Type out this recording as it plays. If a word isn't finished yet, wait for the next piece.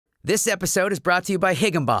This episode is brought to you by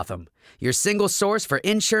Higginbotham, your single source for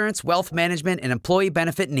insurance, wealth management, and employee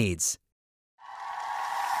benefit needs.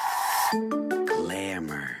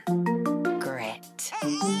 Glamour. Grit.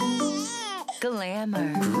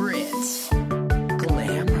 Glamour. Grit.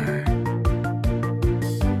 Glamour.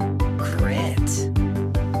 Grit.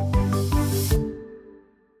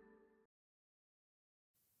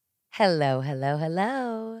 Hello, hello,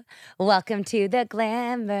 hello. Welcome to the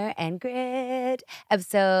Glamour and Grit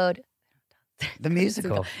episode. The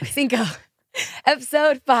musical. Cinco.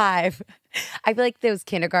 Episode 5. I feel like those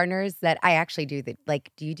kindergartners that I actually do that.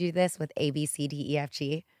 Like, do you do this with A, B, C, D, E, F,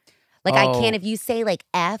 G? Like, I can't, if you say like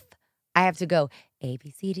F, I have to go A,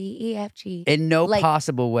 B, C, D, E, F, G. In no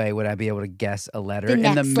possible way would I be able to guess a letter The in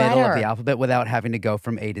the next middle of letter. the alphabet without having to go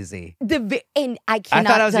from A to Z. And I I cannot.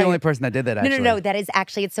 thought I was the tell only you- person that did that, actually. No. That is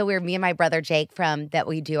actually, it's so weird. Me and my brother Jake that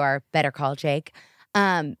we do our Better Call Jake.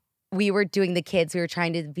 We were doing the kids. We were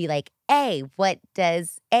trying to be like, A, what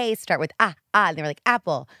does A start with? Ah. And they were like,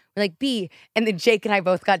 apple. We're like, B. And then Jake and I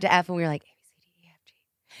both got to F and we were like, A, B,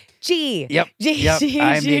 C, D, E, F, G. Yep. G.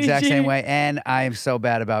 I'm the exact same way. And I'm so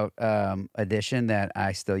bad about addition that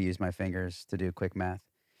I still use my fingers to do quick math.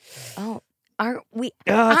 Oh, aren't we?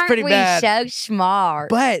 Oh, it's aren't pretty we bad. so smart?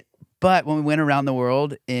 But when we went around the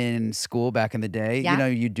world in school back in the day, Yeah. you know,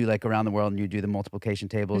 you do like around the world and you do the multiplication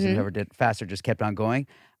tables and whoever did faster just kept on going.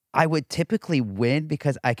 I would typically win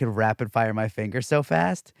because I could rapid fire my fingers so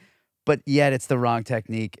fast, but yet it's the wrong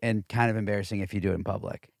technique and kind of embarrassing if you do it in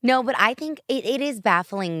public. No, but I think it is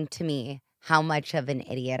baffling to me how much of an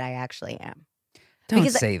idiot I actually am. Don't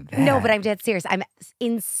Because- say that. No, but I'm dead serious. I'm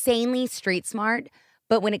insanely street smart,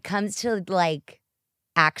 but when it comes to like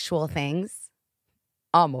actual things,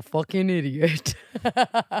 I'm a fucking idiot.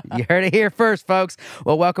 You heard it here first, folks.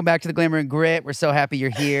 Well, welcome back to the Glamour and Grit. We're so happy you're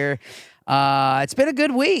here. It's been a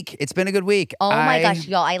good week. Oh my gosh,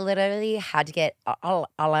 y'all! I literally had to get I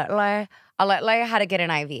literally had to get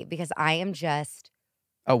an IV because I am just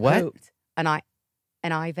A what? pooped. An IV.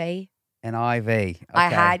 An IV. Okay. I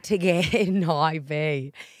had to get an IV.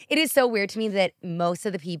 It is so weird to me that most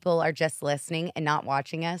of the people are just listening and not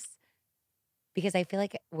watching us because I feel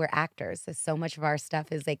like we're actors. So much of our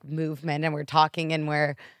stuff is like movement and we're talking and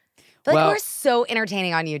I feel like we're so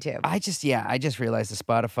entertaining on YouTube. I just realized the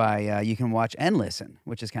Spotify, you can watch and listen,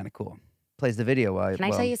 which is kind of cool. Plays the video while Can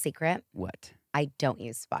I tell you a secret? What? I don't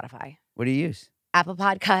use Spotify. What do you use? Apple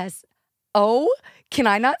Podcasts. Oh, can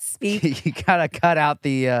I not speak? You gotta cut out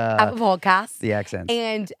the Apple Podcasts. the accents.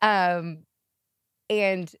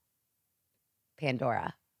 And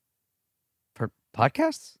Pandora. For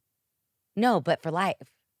podcasts? No, but for life.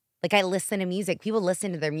 Like I listen to music. People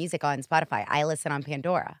listen to their music on Spotify. I listen on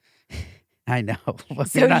Pandora. I know. Well,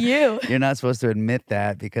 So you're not supposed to admit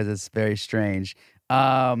that because it's very strange.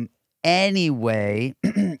 Anyway,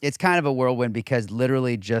 it's kind of a whirlwind because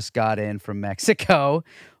literally just got in from Mexico,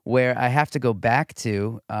 where I have to go back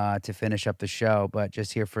to finish up the show, but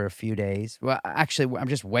just here for a few days. Well, actually, I'm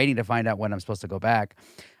just waiting to find out when I'm supposed to go back.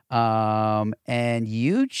 And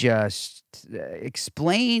you just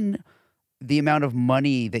explain the amount of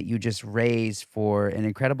money that you just raised for an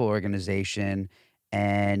incredible organization,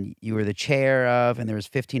 and you were the chair of, and there was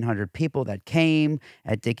 1,500 people that came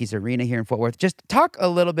at Dickies Arena here in Fort Worth. Just talk a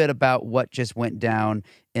little bit about what just went down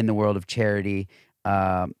in the world of charity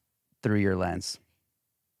through your lens.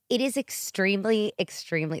 It is extremely,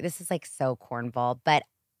 this is like so cornball, but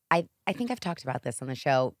I think I've talked about this on the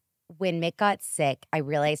show. When Mick got sick, I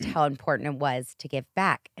realized how important it was to give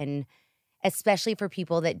back, and especially for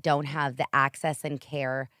people that don't have the access and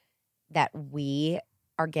care that we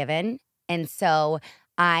are given. And so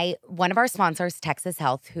one of our sponsors, Texas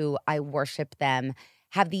Health, who I worship them,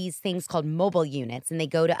 have these things called mobile units, and they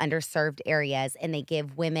go to underserved areas and they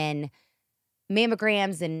give women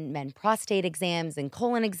mammograms and men prostate exams and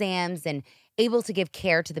colon exams and able to give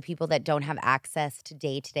care to the people that don't have access to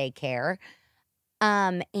day-to-day care.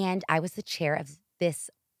 And I was the chair of this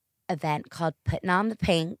event called Putting on the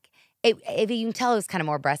Pink. If you can tell, it was kind of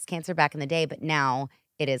more breast cancer back in the day, but now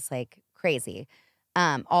it is like crazy.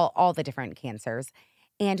 All the different cancers.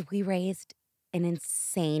 And we raised an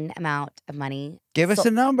insane amount of money. Give us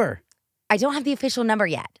a number. I don't have the official number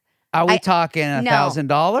yet. Are we talking $1,000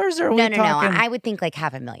 or are we No. talking? I would think like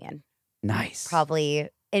 $500,000. Nice. Probably,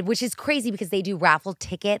 which is crazy because they do raffle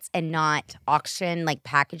tickets and not auction like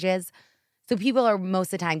packages. So people are most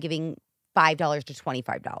of the time giving $5 to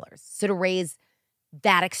 $25. So to raise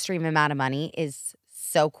that extreme amount of money is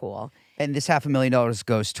so cool. And this $500,000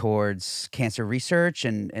 goes towards cancer research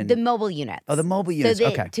and the mobile units. Oh, the mobile units. So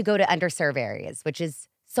Okay. to go to underserved areas, which is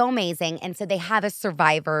so amazing. And so they have a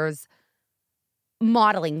survivors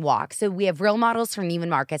modeling walk. So we have real models from Neiman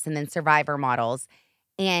Marcus and then Survivor models.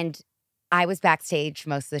 And I was backstage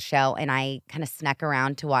most of the show, and I kind of snuck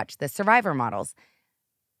around to watch the Survivor models.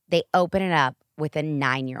 They open it up with a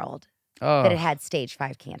 9-year-old that had stage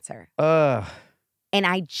 5 cancer. And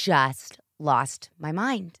I just lost my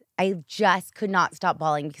mind. I just could not stop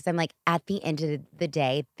bawling because I'm like, at the end of the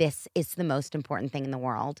day, this is the most important thing in the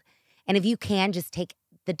world. And if you can just take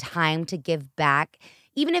the time to give back,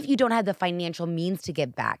 even if you don't have the financial means to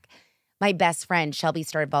give back. My best friend, Shelby,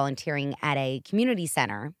 started volunteering at a community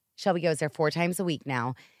center. Shelby goes there 4 times a week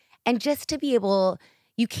now. And just to be able,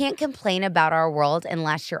 you can't complain about our world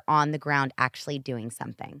unless you're on the ground actually doing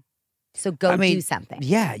something. So go do something.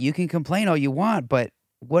 Yeah, you can complain all you want, but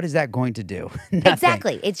what is that going to do?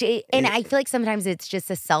 Exactly. And I feel like sometimes it's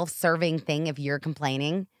just a self-serving thing if you're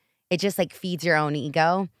complaining. It just like feeds your own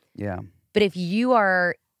ego. Yeah. But if you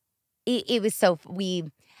are, it was so,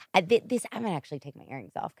 I'm going to actually take my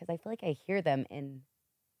earrings off because I feel like I hear them in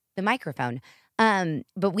the microphone.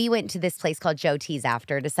 But we went to this place called Joe T's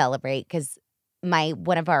after to celebrate because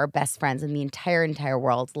one of our best friends in the entire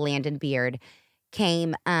world, Landon Beard,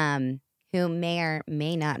 came, who may or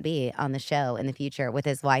may not be on the show in the future with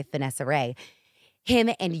his wife, Vanessa Ray. Him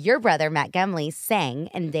and your brother, Matt Gumley, sang,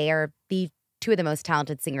 and they are the 2 of the most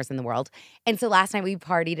talented singers in the world. And so last night we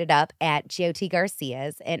partied it up at GOT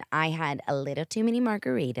Garcia's, and I had a little too many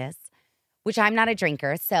margaritas, which I'm not a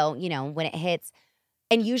drinker. So, when it hits,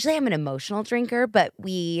 and usually I'm an emotional drinker, but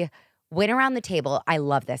we went around the table. I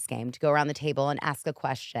love this game, to go around the table and ask a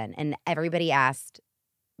question. And everybody asked,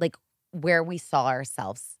 like, where we saw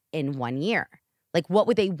ourselves in 1 year. Like, what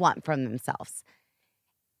would they want from themselves?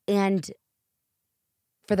 And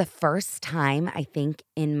for the first time, I think,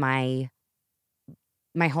 in my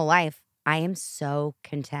whole life, I am so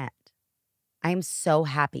content. I am so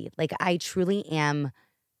happy. Like, I truly am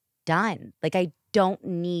done. Like, I don't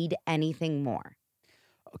need anything more.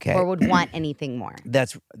 Okay. Or would want anything more.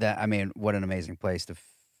 I mean, what an amazing place to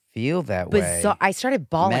feel that But way. so I started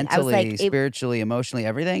bawling. Mentally, I was like, spiritually, emotionally,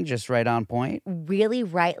 everything just right on point. Really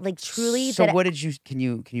right. Like, truly. So what did you, can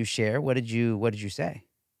you share? What did you say?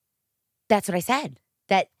 That's what I said.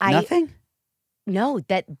 Nothing? No,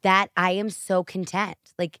 that I am so content.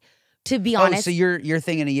 Like, to be honest. So your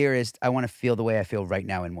thing in a year is, I want to feel the way I feel right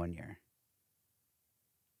now in 1 year.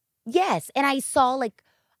 Yes. And I saw, like,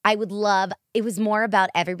 I would love, it was more about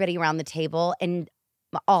everybody around the table, and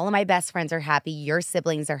all of my best friends are happy. Your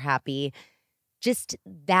siblings are happy. Just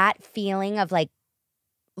that feeling of, like,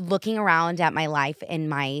 looking around at my life and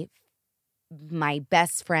my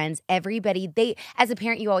best friends, everybody, as a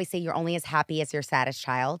parent, you always say you're only as happy as your saddest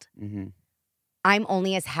child. Mm-hmm. I'm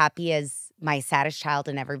only as happy as my saddest child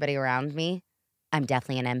and everybody around me. I'm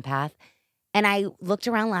definitely an empath. And I looked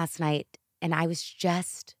around last night and I was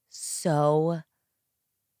just so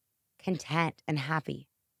content and happy.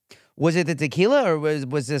 Was it the tequila, or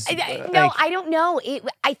was this? No, I don't know.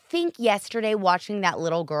 I think yesterday watching that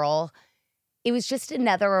little girl, it was just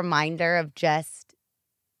another reminder of just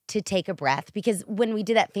to take a breath. Because when we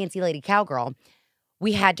did that Fancy Lady Cowgirl,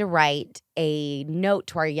 we had to write a note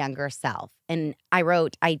to our younger self. And I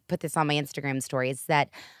put this on my Instagram stories, that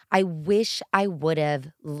I wish I would have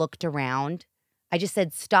looked around. I just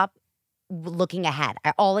said, stop looking ahead.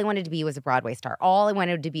 All I wanted to be was a Broadway star. All I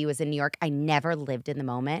wanted to be was in New York. I never lived in the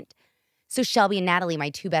moment. So Shelby and Natalie, my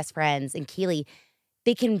 2 best friends, and Keely,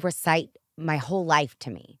 they can recite my whole life to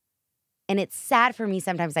me. And it's sad for me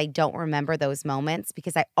sometimes I don't remember those moments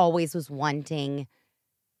because I always was wanting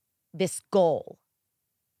this goal.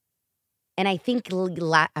 And I think, I'm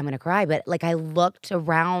going to cry, but like, I looked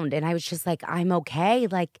around and I was just like, I'm okay.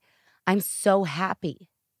 Like, I'm so happy.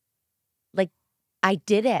 Like, I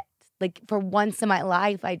did it. Like, for once in my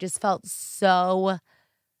life, I just felt so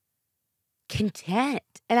content.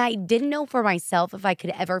 And I didn't know for myself if I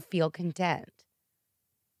could ever feel content.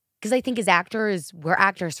 Because I think as actors, we're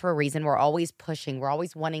actors for a reason. We're always pushing. We're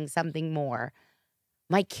always wanting something more.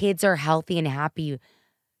 My kids are healthy and happy.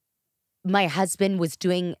 My husband was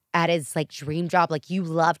doing at his like dream job. Like, you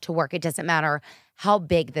love to work. It doesn't matter how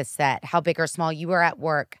big the set, how big or small you are at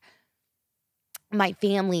work. My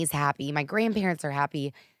family's happy. My grandparents are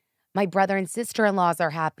happy. My brother and sister-in-laws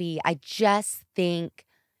are happy. I just think,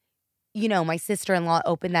 my sister-in-law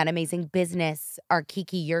opened that amazing business. Our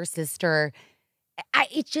Kiki, your sister.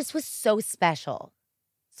 It just was so special.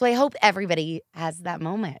 So I hope everybody has that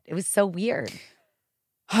moment. It was so weird.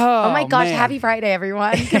 Oh my Oh, gosh, man. happy Friday,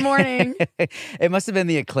 everyone. Good morning. It must have been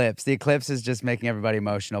the eclipse. The eclipse is just making everybody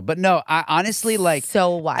emotional. But no, I honestly, like,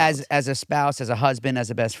 So wild. as a spouse, as a husband, as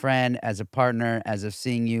a best friend, as a partner, as of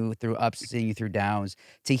seeing you through ups, seeing you through downs,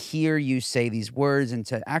 to hear you say these words and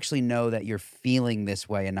to actually know that you're feeling this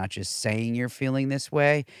way and not just saying you're feeling this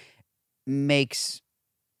way makes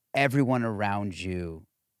everyone around you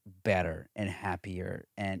better and happier.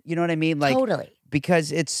 And you know what I mean? Like, Totally.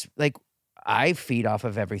 because it's like I feed off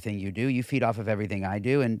of everything you do. You feed off of everything I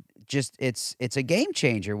do. And just it's a game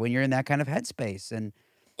changer when you're in that kind of headspace. And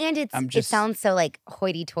And I'm it just sounds so like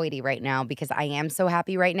hoity-toity right now because I am so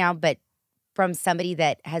happy right now, but from somebody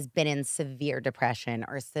that has been in severe depression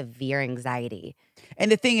or severe anxiety.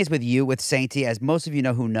 and the thing is with you, with Sainty, as most of you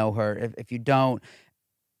know who know her, if you don't,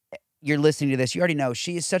 you're listening to this, you already know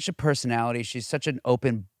she is such a personality. She's such an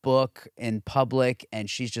open book in public, and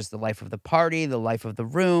she's just the life of the party, the life of the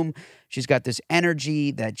room. She's got this energy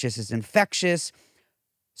that just is infectious.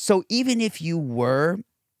 So even if you were,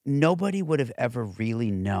 nobody would have ever really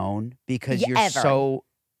known because Yeah, you're ever. so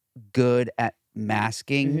good at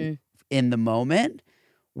masking Mhm. in the moment.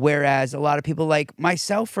 Whereas a lot of people, like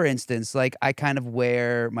myself, for instance, like I kind of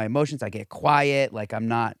wear my emotions, I get quiet, like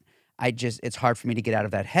it's hard for me to get out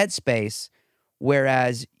of that headspace.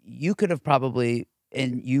 Whereas you could have probably,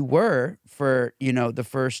 and you were for, the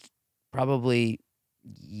first probably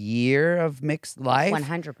year of mixed life,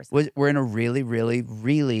 100%. we're in a really, really,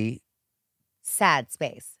 really Sad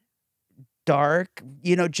space. dark,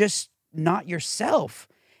 just not yourself.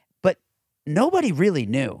 But nobody really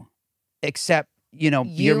knew except, your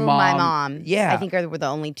You, mom. my mom, Yeah. I think were the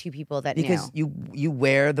only two people that Because knew. you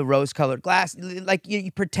wear the rose-colored glass, like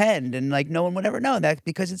you pretend, and like no one would ever know that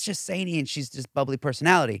because it's just Sadie and she's just bubbly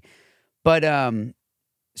personality. But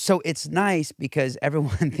so it's nice because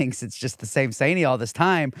everyone thinks it's just the same Sadie all this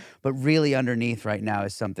time, but really underneath right now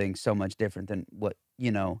is something so much different than what.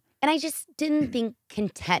 And I just didn't think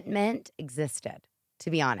contentment existed, to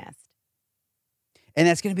be honest. And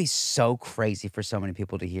that's going to be so crazy for so many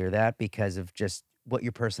people to hear that because of just what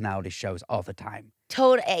your personality shows all the time.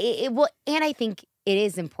 Well, and I think it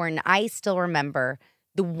is important. I still remember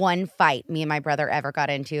the one fight me and my brother ever got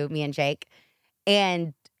into, me and Jake,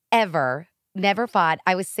 and never fought.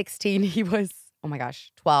 I was 16. He was, oh my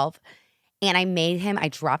gosh, 12. And I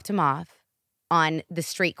dropped him off on the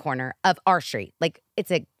street corner of our street. Like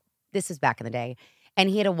this was back in the day. And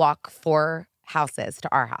he had to walk 4 houses to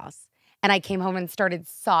our house. And I came home and started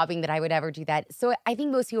sobbing that I would ever do that. So I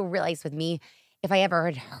think most people realize with me, if I ever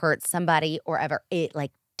had hurt somebody or ever, it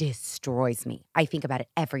like destroys me. I think about it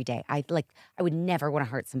every day. I would never want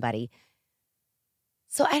to hurt somebody.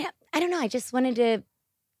 So I don't know. I just wanted to,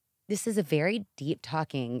 this is a very deep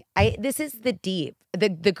talking. This is the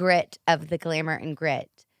grit of the glamour and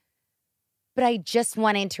grit. But I just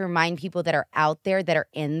wanted to remind people that are out there that are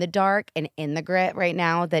in the dark and in the grit right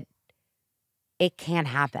now that it can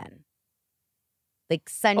happen. Like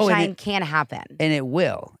sunshine can happen. And it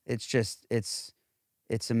will. It's just, it's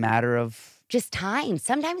a matter of just time.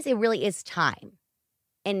 Sometimes it really is time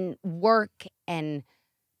and work and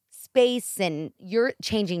space, and you're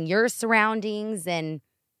changing your surroundings. And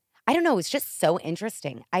I don't know, it's just so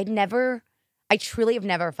interesting. I truly have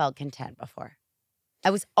never felt content before. I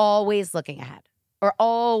was always looking ahead or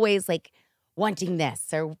always like wanting this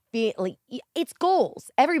or it's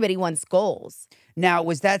goals. Everybody wants goals. Now,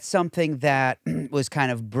 was that something that was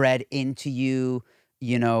kind of bred into you,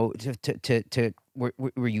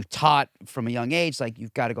 were you taught from a young age, like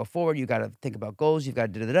you've got to go forward, you've got to think about goals, you've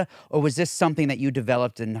got to da-da-da? Or was this something that you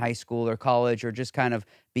developed in high school or college or just kind of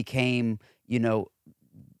became,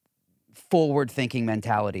 forward-thinking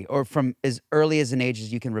mentality or from as early as an age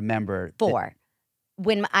as you can remember? 4.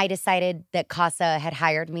 When I decided that Casa had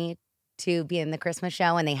hired me to be in the Christmas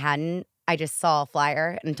show and they hadn't, I just saw a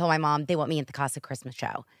flyer and told my mom they want me at the Casa Christmas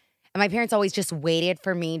show. And my parents always just waited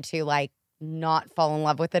for me to like not fall in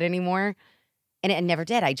love with it anymore. And it never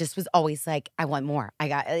did. I just was always like, I want more.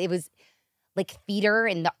 It was like theater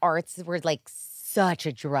and the arts were like such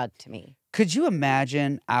a drug to me. Could you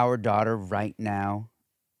imagine our daughter right now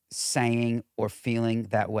saying or feeling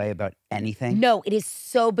that way about anything? No, it is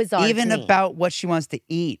so bizarre. Even to me. about what she wants to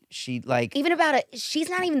eat. She's not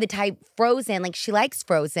even the type Frozen. Like she likes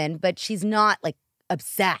Frozen, but she's not like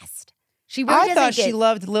obsessed. She really I thought she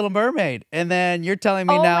loved Little Mermaid, and then you're telling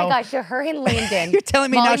me now. Oh my gosh, her and Landon. You're telling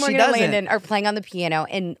me Molly now she Morgan doesn't. And Landon are playing on the piano,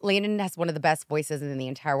 and Landon has one of the best voices in the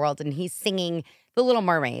entire world, and he's singing The Little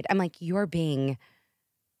Mermaid. I'm like, you're being,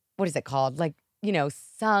 what is it called? Like,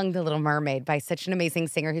 sung The Little Mermaid by such an amazing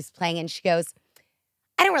singer who's playing, and she goes,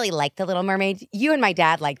 I don't really like The Little Mermaid. You and my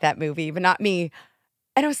dad like that movie, but not me.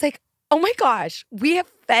 And I was like, Oh my gosh, we have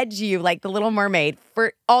fed you like the Little Mermaid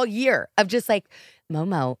for all year of just like,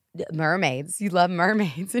 Momo, mermaids. You love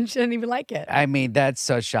mermaids and she didn't even like it. I mean, that's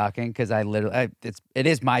so shocking because it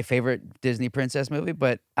is my favorite Disney princess movie,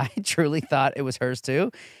 but I truly thought it was hers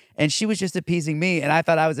too. And she was just appeasing me, and I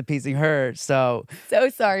thought I was appeasing her. So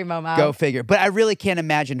sorry, Momo. Go figure. But I really can't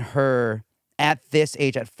imagine her at this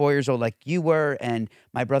age, at 4 years old, like you were, and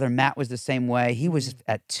my brother Matt was the same way. He was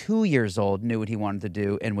at 2 years old, knew what he wanted to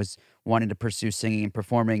do, and was wanting to pursue singing and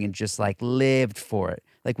performing, and just like lived for it.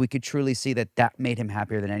 Like we could truly see that made him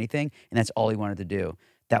happier than anything, and that's all he wanted to do.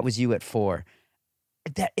 That was you at 4.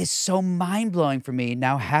 That is so mind-blowing for me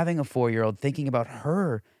now, having a 4-year-old, thinking about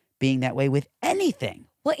her being that way with anything.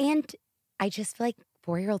 Well, and I just feel like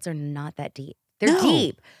 4-year-olds are not that deep. They're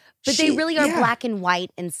deep, but they really are black and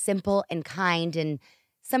white and simple and kind. And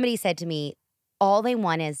somebody said to me, all they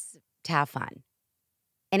want is to have fun.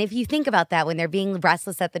 And if you think about that, when they're being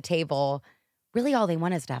restless at the table, really all they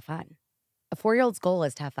want is to have fun. A 4-year-old's goal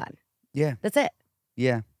is to have fun. Yeah. That's it.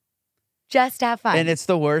 Yeah. Just have fun. And it's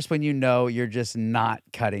the worst when you know you're just not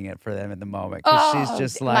cutting it for them in the moment. Because she's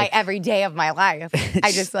just like... my every day of my life.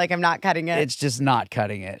 I just feel like I'm not cutting it. It's just not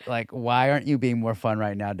cutting it. Like, why aren't you being more fun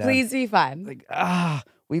right now, Dad? Please be fun. Like,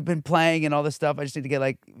 we've been playing and all this stuff. I just need to get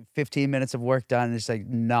like 15 minutes of work done. And it's like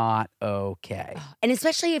not okay. And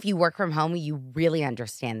especially if you work from home, you really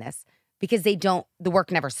understand this. Because the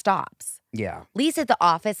work never stops. Yeah. At least at the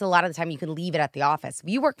office, a lot of the time you can leave it at the office. If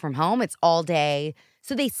you work from home, it's all day.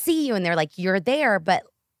 So they see you and they're like, you're there, but,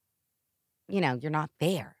 you're not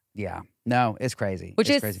there. Yeah. No, it's crazy. Which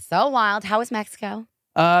is so wild. How was Mexico?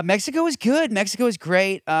 Mexico was good. Mexico was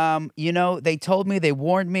great. They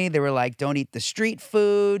warned me. They were like, don't eat the street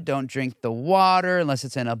food. Don't drink the water unless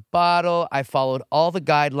it's in a bottle. I followed all the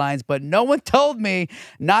guidelines, but no one told me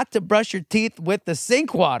not to brush your teeth with the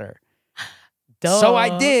sink water. Duh. So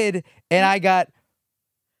I did, and I got,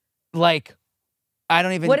 like, I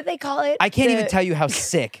don't even... What do they call it? I can't even tell you how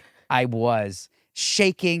sick I was.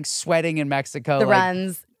 Shaking, sweating in Mexico. The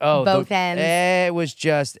runs, both ends.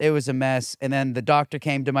 It was a mess. And then the doctor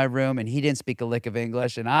came to my room, and he didn't speak a lick of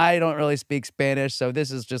English, and I don't really speak Spanish, so this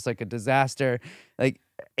is just like a disaster. Like,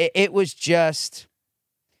 it was just...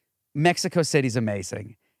 Mexico City's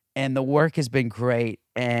amazing. And the work has been great,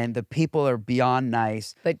 and the people are beyond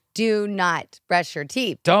nice. But do not brush your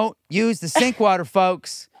teeth. Don't use the sink water,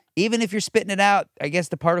 folks. Even if you're spitting it out, I guess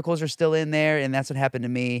the particles are still in there, and that's what happened to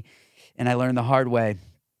me, and I learned the hard way.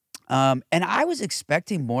 And I was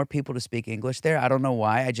expecting more people to speak English there. I don't know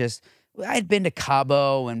why. I'd been to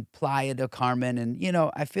Cabo and Playa del Carmen,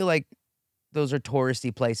 and, I feel like those are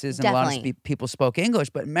touristy places, and Definitely. a lot of people spoke English.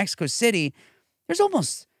 But in Mexico City,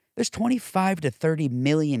 there's 25 to 30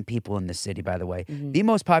 million people in the city, by the way. Mm-hmm. The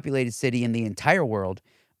most populated city in the entire world,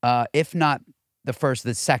 if not the first,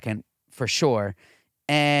 the second, for sure.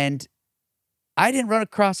 And I didn't run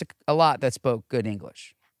across a lot that spoke good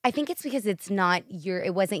English. I think it's because it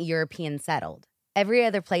wasn't European settled. Every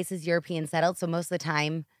other place is European settled, so most of the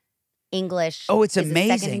time, English it's is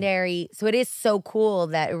amazing. A secondary. So it is so cool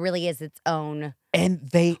that it really is its own. And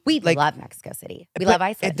we love Mexico City. We love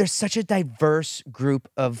Iceland. There's such a diverse group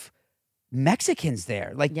of Mexicans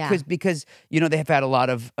there. Like, because they have had a lot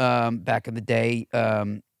of, back in the day,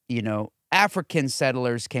 African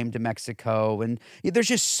settlers came to Mexico. And there's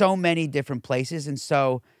just so many different places. And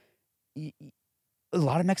so a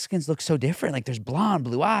lot of Mexicans look so different. Like, there's blonde,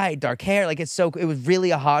 blue-eyed, dark hair. Like, it was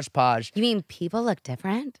really a hodgepodge. You mean people look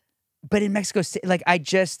different? But in Mexico City, like, I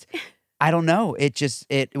don't know.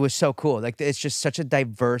 It was so cool. Like, it's just such a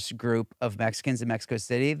diverse group of Mexicans in Mexico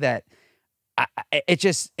City that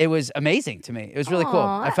it was amazing to me. It was really cool.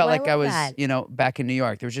 I felt like I was, back in New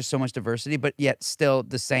York. There was just so much diversity, but yet still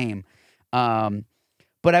the same.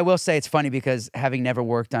 But I will say it's funny because having never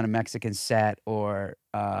worked on a Mexican set or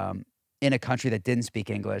in a country that didn't speak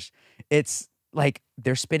English, it's like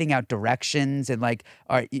they're spitting out directions and like,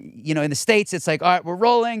 all right, in the States, it's like, all right, we're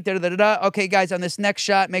rolling, da-da-da-da. Okay, guys, on this next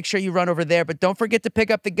shot, make sure you run over there, but don't forget to pick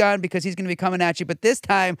up the gun because he's going to be coming at you. But this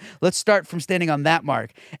time, let's start from standing on that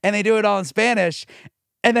mark. And they do it all in Spanish.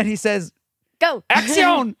 And then he says, go.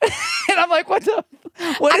 Acción. And I'm like, what am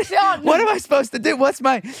I supposed to do?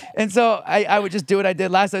 And so I would just do what I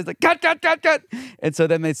did last time. I was like, cut. And so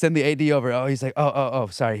then they'd send the AD over. Oh, he's like, oh,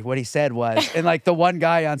 sorry. What he said was, and like the one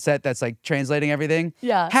guy on set that's like translating everything.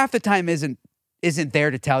 Yeah. Half the time isn't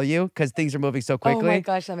there to tell you because things are moving so quickly. Oh my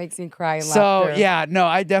gosh, that makes me cry and So laughter. yeah, no,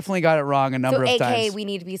 I definitely got it wrong a number of times. we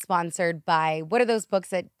need to be sponsored by, what are those books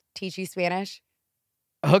that teach you Spanish?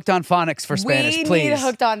 Hooked on phonics for Spanish, we please. need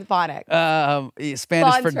Hooked on Phonics.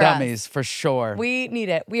 Spanish for Sponsor dummies, us. for sure. We need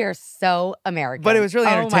it. We are so American. But it was really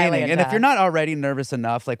Oh, my entertaining. And if Lanta. you're not already nervous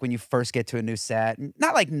enough, like when you first get to a new set,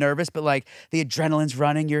 not like nervous, but like the adrenaline's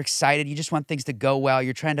running, you're excited, you just want things to go well,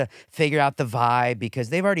 you're trying to figure out the vibe because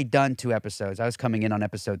they've already done 2 episodes. I was coming in on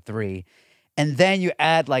episode 3. And then you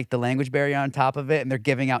add like the language barrier on top of it, and they're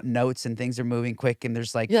giving out notes and things are moving quick, and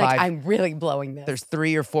there's like You're 5. like, I'm really blowing this. There's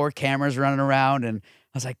 3 or 4 cameras running around, and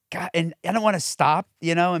I was like, God, and I don't want to stop,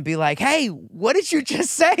 and be like, hey, what did you just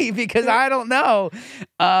say? Because I don't know.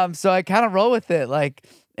 So I kind of roll with it,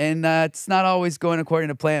 and it's not always going according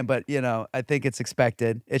to plan, but I think it's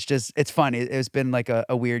expected. It's funny. It's been like a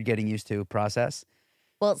weird getting used to process.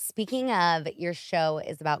 Well, speaking of, your show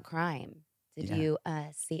is about crime. Did Yeah. you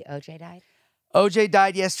see OJ died? OJ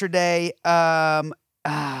died yesterday.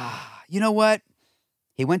 You know what?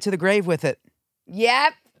 He went to the grave with it.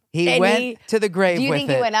 Yep. He And went to the grave Do you with think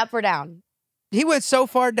it. he went up or down? He went so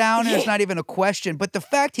far down, and it's not even a question. But the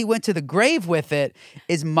fact he went to the grave with it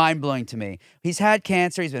is mind-blowing to me. He's had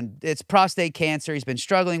cancer. It's prostate cancer. He's been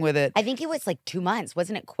struggling with it. I think it was like 2 months.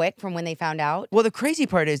 Wasn't it quick from when they found out? Well, the crazy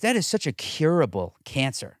part is that is such a curable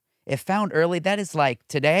cancer. If found early, that is like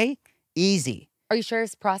today, easy. Are you sure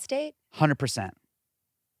it's prostate? 100%.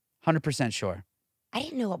 100% sure. I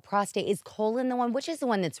didn't know what prostate is. Colon the one? Which is the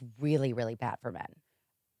one that's really, really bad for men?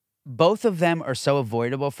 Both of them are so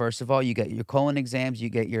avoidable. First of all, you get your colon exams, you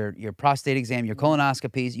get your prostate exam, your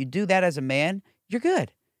colonoscopies. You do that as a man, you're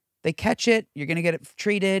good. They catch it, you're going to get it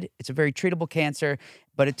treated. It's a very treatable cancer.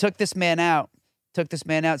 But it took this man out.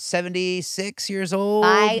 76 years old.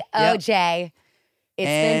 Bye, Yep. OJ. It's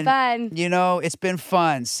been fun. It's been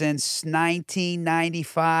fun since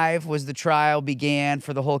 1995 was the trial began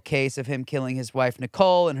for the whole case of him killing his wife,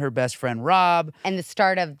 Nicole, and her best friend, Rob. And the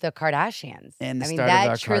start of the Kardashians. And the I mean, start of that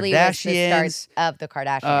our truly was the Kardashians. start of the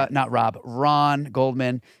Kardashians. Not Rob, Ron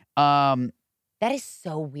Goldman. That is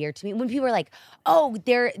so weird to me. When people are like, oh,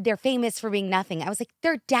 they're famous for being nothing. I was like,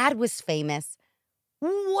 their dad was famous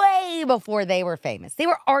way before they were famous. They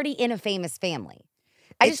were already in a famous family.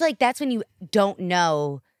 I just like that's when you don't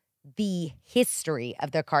know the history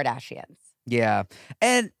of the Kardashians. Yeah.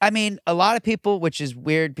 And I mean, a lot of people, which is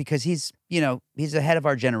weird because he's ahead of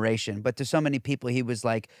our generation, but to so many people, he was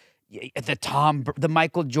like the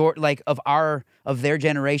Michael Jordan, like of their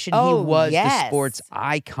generation. Oh, he was yes. the sports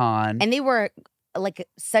icon. And they were like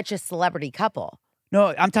such a celebrity couple.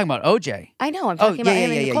 No, I'm talking about OJ. I know. I'm talking about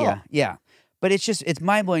him and Nicole. Yeah. But it's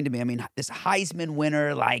mind-blowing to me. I mean, this Heisman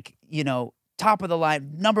winner, top of the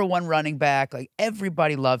line, #1 running back, like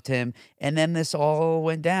everybody loved him. And then this all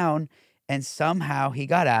went down and somehow he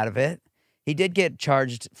got out of it. He did get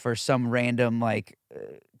charged for some random,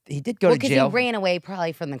 he did go to jail. Because he ran away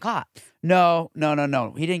probably from the cops. No.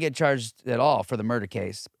 He didn't get charged at all for the murder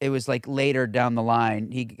case. It was like later down the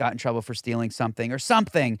line, he got in trouble for stealing something or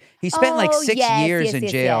something. He spent 6 years in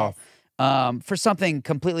jail for something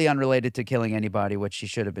completely unrelated to killing anybody, which he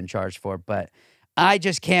should have been charged for. But I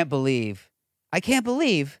just can't believe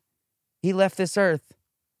he left this earth.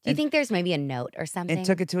 Do you think there's maybe a note or something? And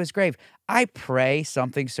took it to his grave. I pray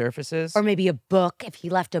something surfaces. Or maybe a book, if he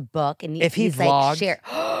left a book. And if he he's vlogged, like, share.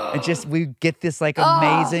 and we get this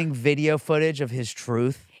amazing video footage of his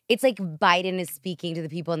truth. It's like Biden is speaking to the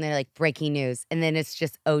people and they're like, breaking news. And then it's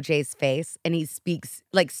just OJ's face and he speaks,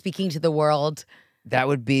 speaking to the world. That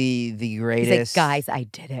would be the greatest. He's like, guys, I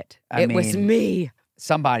did it. It was me.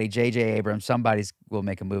 Somebody, J.J. Abrams, will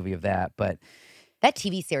make a movie of that. But that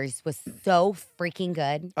TV series was so freaking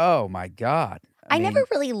good. Oh, my God. I never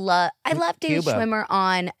really loved. I loved David Cuba. Schwimmer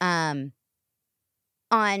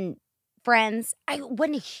on Friends. I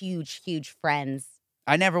wasn't a huge Friends.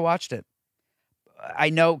 I never watched it. I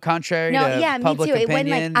know, contrary No, to yeah, me public too. It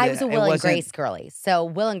opinion, wasn't like I was a it Will and wasn't- Grace girly. So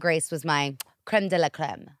Will and Grace was my creme de la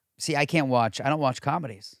creme. See, I don't watch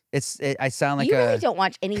comedies. I sound like You a. really don't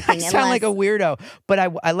watch I anything sound like a unless weirdo, but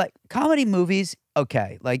I like comedy movies.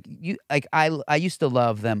 Okay, I used to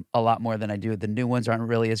love them a lot more than I do. The new ones aren't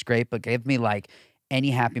really as great, but give me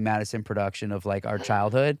any Happy Madison production of our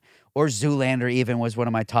childhood, or Zoolander even was one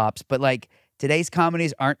of my tops. But today's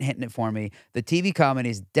comedies aren't hitting it for me. The TV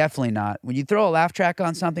comedies definitely not. When you throw a laugh track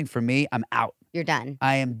on something, for me, I'm out. you're done.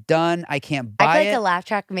 I am done. I can't I buy feel it. like a laugh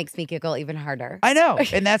track makes me giggle even harder. I know.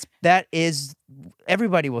 And that is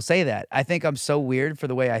everybody will say that. I think I'm so weird for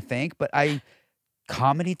the way I think, but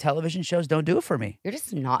comedy television shows don't do it for me. You're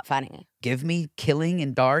just not funny. Give me killing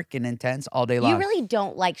and dark and intense all day long. You really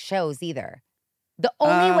don't like shows either. The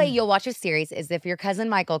only way you'll watch a series is if your cousin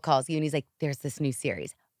Michael calls you and he's like, there's this new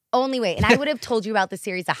series. Only way. And I would have told you about the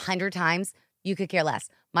series 100 times. You could care less.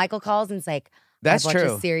 Michael calls and it's like, That's I've watched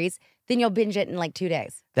true. a series. then you'll binge it in like 2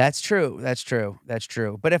 days. That's true. That's true. That's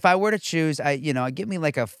true. But if I were to choose, I give me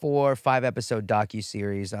like a 4 or 5 episode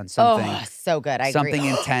docuseries on something. Oh, so good. I agree. Something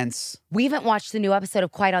intense. We haven't watched the new episode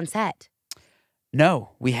of Quiet on Set. No,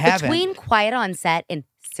 we haven't. Between Quiet on Set and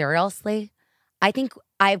seriously, I think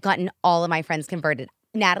I've gotten all of my friends converted.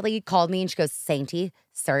 Natalie called me and she goes, Sainty,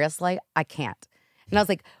 seriously, I can't. And I was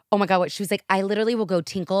like, oh my God, what? She was like, I literally will go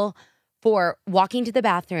tinkle for walking to the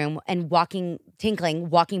bathroom and tinkling,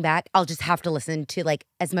 walking back. I'll just have to listen to like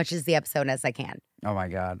as much as the episode as I can. Oh my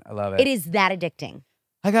God, I love it. It is that addicting.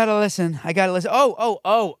 I gotta listen. Oh,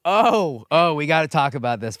 we gotta talk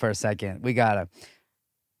about this for a second. We gotta.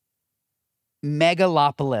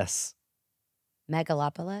 Megalopolis.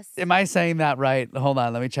 Megalopolis? Am I saying that right? Hold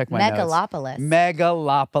on, let me check my notes. Megalopolis.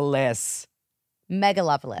 Megalopolis.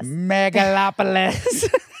 Megalopolis.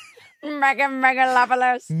 Megalopolis.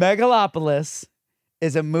 Megalopolis. Megalopolis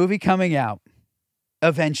is a movie coming out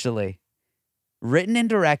eventually, written and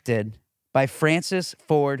directed by Francis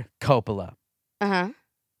Ford Coppola. Uh-huh.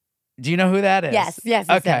 Do you know who that is? Yes.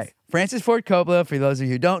 Okay. Yes. Francis Ford Coppola, for those of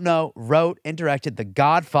you who don't know, wrote and directed The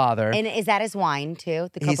Godfather. And is that his wine too?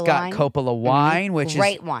 The Coppola He's got wine? Coppola wine, which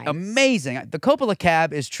Great is wine. amazing. The Coppola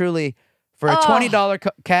cab is truly, for a $20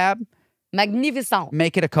 cab, magnificent.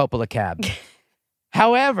 make it a Coppola cab.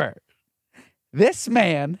 However, this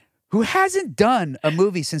man, who hasn't done a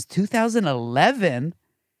movie since 2011,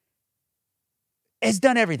 has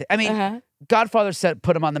done everything. I mean, Godfather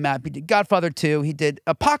put him on the map. He did Godfather 2. He did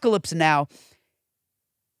Apocalypse Now.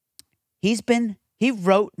 He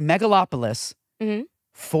wrote Megalopolis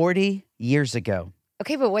 40 years ago.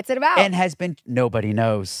 Okay, but what's it about? And nobody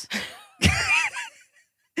knows.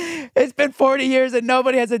 It's been 40 years and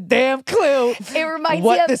nobody has a damn clue It reminds me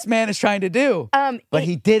what of this man is trying to do. But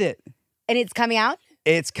he did it. And it's coming out?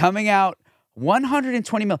 It's coming out.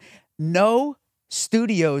 120 million. No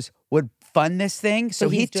studios would fund this thing. So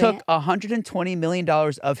he took $120 million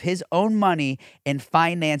of his own money and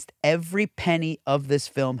financed every penny of this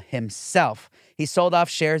film himself. He sold off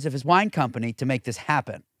shares of his wine company to make this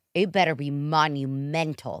happen. It better be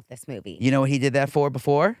monumental, this movie. You know what he did that for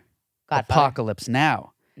before? Godfather. Apocalypse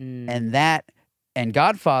Now. And that and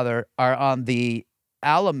Godfather are on the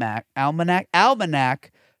almanac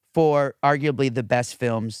for arguably the best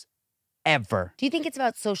films ever. Do you think it's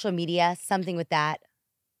about social media? Something with that?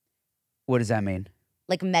 What does that mean?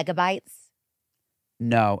 Like megabytes?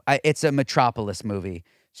 No, it's a Metropolis movie.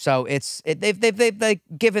 So they've like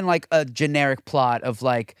given like a generic plot of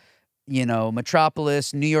like,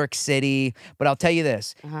 Metropolis, New York City. But I'll tell you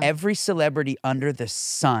this, every celebrity under the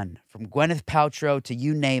sun, from Gwyneth Paltrow to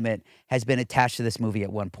you name it, has been attached to this movie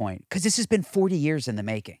at one point. Because this has been 40 years in the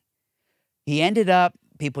making. He ended up,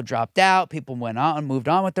 people dropped out, people went on, moved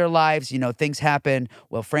on with their lives, things happen.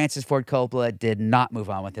 Well, Francis Ford Coppola did not move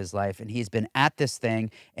on with his life, and he's been at this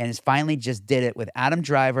thing and has finally just did it with Adam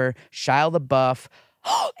Driver, Shia LaBeouf.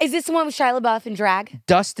 Is this the one with Shia LaBeouf and drag?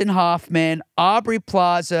 Dustin Hoffman, Aubrey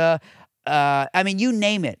Plaza, you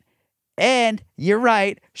name it. And you're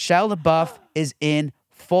right, Shia LaBeouf is in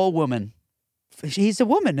full woman. He's a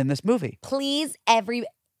woman in this movie. Please,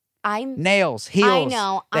 nails, heels, I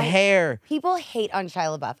know. the hair. People hate on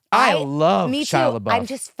Shia LaBeouf. I love me Shia too. LaBeouf. I'm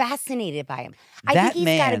just fascinated by him. I think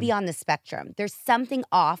he's got to be on the spectrum. There's something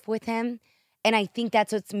off with him, and I think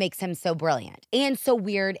that's what makes him so brilliant and so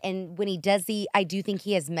weird. And when he does I do think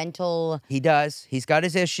he has mental. He does. He's got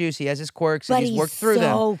his issues. He has his quirks, But and he's worked through them.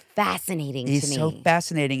 He's so fascinating to me. He's so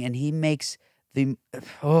fascinating, and he makes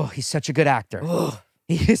he's such a good actor.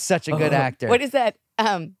 He is such a good actor. What is that?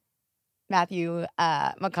 Matthew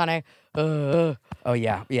McConaughey. Oh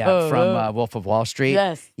yeah, from Wolf of Wall Street.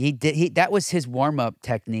 Yes, that was his warm-up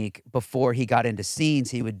technique before he got into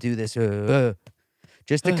scenes. He would do this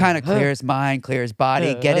just to kind of clear his mind, clear his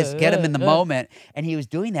body, get him in the moment. And he was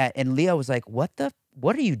doing that, and Leo was like, "What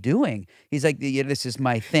are you doing?" He's like, "This is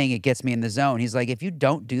my thing. It gets me in the zone." He's like, "If you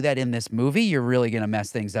don't do that in this movie, you're really gonna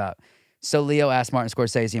mess things up." So Leo asked Martin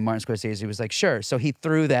Scorsese, and Martin Scorsese was like, "Sure." So he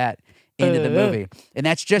threw that into the movie. And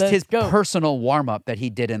that's just his personal warm-up that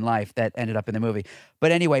he did in life that ended up in the movie.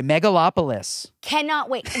 But anyway, Megalopolis. Cannot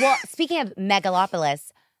wait. Well, speaking of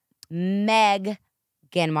Megalopolis, Meghan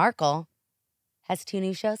Markle has 2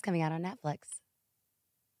 new shows coming out on Netflix.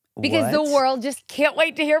 Because the world just can't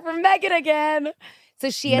wait to hear from Meghan again.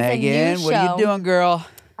 So she has a new show. What are you doing, girl?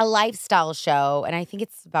 A lifestyle show. And I think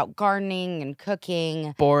it's about gardening and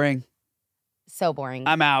cooking. Boring. So boring.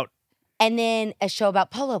 I'm out. And then a show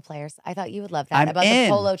about polo players. I thought you would love that. About the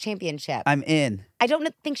polo championship. I'm in. I don't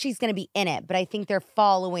think she's going to be in it, but I think they're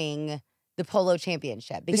following the polo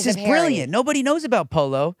championship. Because This is of Harry. brilliant. Nobody knows about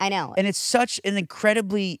polo. I know. And it's such an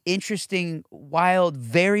incredibly interesting, wild,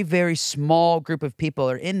 very, very small group of people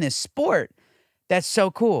are in this sport. That's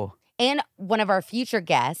so cool. And one of our future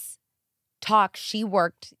guests she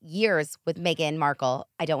worked years with Meghan Markle.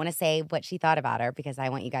 I don't want to say what she thought about her because I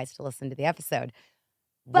want you guys to listen to the episode.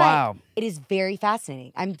 But wow. It is very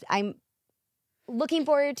fascinating. I'm looking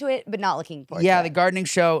forward to it, but not looking forward to it. Yeah, the gardening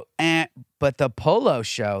show, but the polo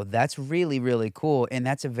show, that's really, really cool. And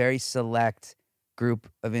that's a very select group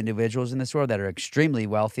of individuals in this world that are extremely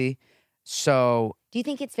wealthy. So. Do you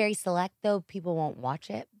think it's very select, though? People won't watch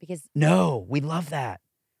it? Because. No, we love that.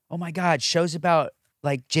 Oh my God, shows about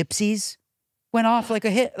like gypsies went off like a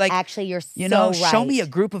hit. Like, actually, you're so right. Show me a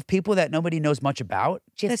group of people that nobody knows much about.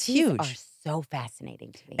 Gypsies that's huge. Are so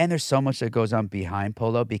fascinating to me. And there's so much that goes on behind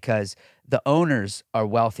polo because the owners are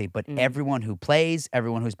wealthy, but everyone who plays,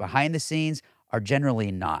 everyone who's behind the scenes are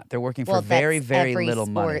generally not. They're working for very, very little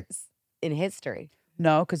money. In history.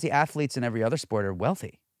 No, because the athletes in every other sport are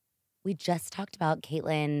wealthy. We just talked about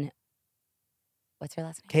Caitlin. What's her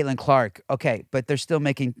last name? Caitlin Clark. Okay, but they're still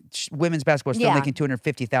making women's basketball. Still making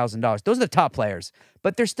 $250,000. Those are the top players,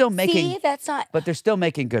 but they're still making. See, that's not. But they're still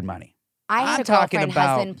making good money. I had a girlfriend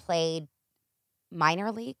husband played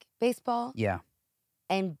minor league baseball. Yeah,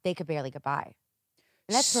 and they could barely get by.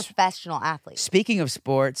 And that's professional athletes. Speaking of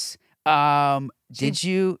sports, did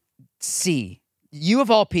you see? You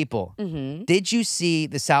of all people, did you see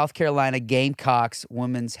the South Carolina Gamecocks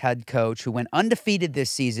women's head coach who went undefeated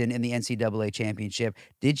this season in the NCAA championship?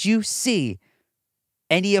 Did you see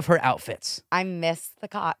any of her outfits? I missed the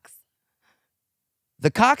Cocks.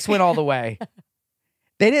 The Cocks went all the way.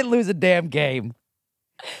 They didn't lose a damn game.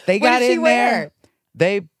 They got in there.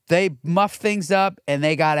 They muffed things up and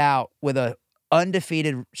they got out with a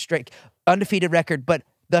undefeated record. But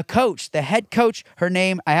the coach, the head coach, her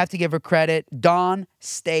name, I have to give her credit, Dawn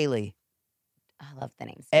Staley. I love the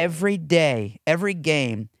name. Every day, every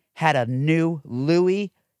game had a new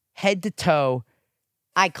Louis head to toe,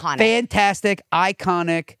 iconic, fantastic,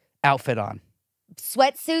 iconic outfit on.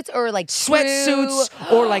 Sweatsuits or like sweatsuits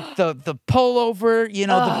or like the pullover, you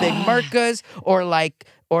know, the big mercas or like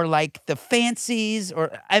the fancies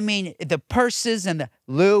or I mean the purses and the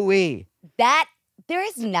Louis. That there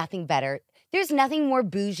is nothing better. There's nothing more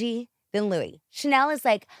bougie than Louis. Chanel is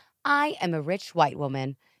like, I am a rich white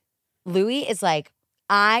woman. Louis is like,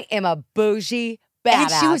 I am a bougie badass.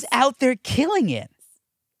 And she was out there killing it.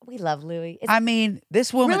 We love Louis. I mean,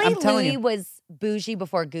 this woman, really, I'm telling Louis you. was bougie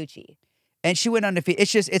before Gucci. And she went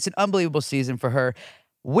undefeated. It's an unbelievable season for her.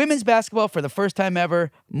 Women's basketball, for the first time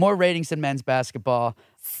ever, more ratings than men's basketball.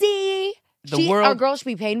 See? Our girl should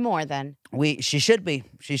be paid more then. She should be.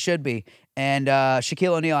 She should be. And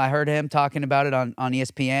Shaquille O'Neal, I heard him talking about it on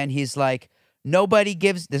ESPN. He's like,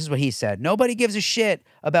 this is what he said, nobody gives a shit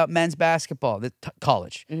about men's basketball,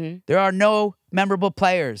 college. There are no memorable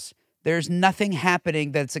players. There's nothing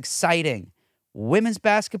happening that's exciting. Women's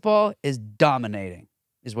basketball is dominating,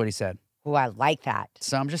 is what he said. Oh, I like that.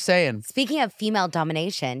 So I'm just saying. Speaking of female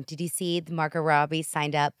domination, did you see the Margot Robbie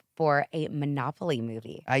signed up for a Monopoly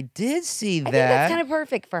movie? I did see that. I think that's kind of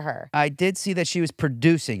perfect for her. I did see that she was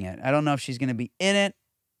producing it. I don't know if she's going to be in it.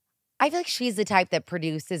 I feel like she's the type that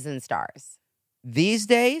produces and stars. These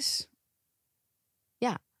days?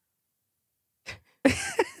 Yeah.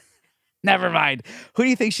 Never mind. Who do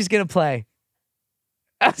you think she's going to play?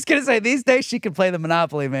 I was going to say, these days she could play the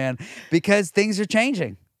Monopoly man because things are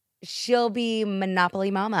changing. She'll be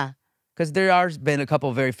Monopoly Mama. Because there has been a couple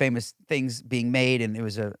of very famous things being made, and it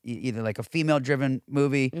was either like a female-driven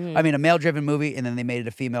movie, I mean a male-driven movie, and then they made it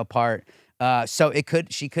a female part. So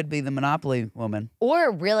she could be the Monopoly woman.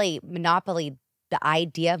 Or really, Monopoly, the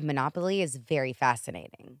idea of Monopoly is very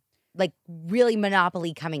fascinating. Like really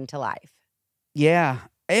Monopoly coming to life. Yeah.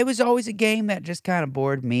 It was always a game that just kind of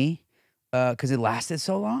bored me because it lasted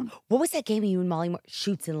so long. What was that game you and Molly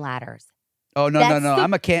Shoots and Ladders? Oh no.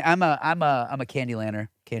 I'm a candy lantern.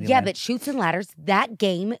 Yeah, but Shoots and Ladders, that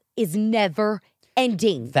game is never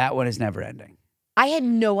ending. That one is never ending. I had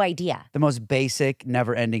no idea. The most basic,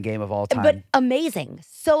 never ending game of all time. But amazing.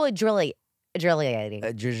 So adrenaline.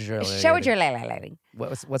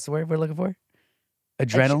 What's the word we're looking for?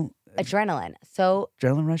 Adrenaline. So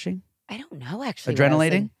adrenaline rushing? I don't know actually.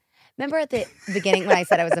 Adrenalating? Remember at the beginning when I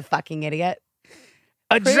said I was a fucking idiot?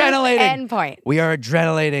 Adrenalating. Endpoint. We are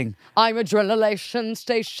adrenalating. I'm adrenalation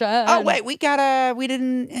station. Oh wait, we gotta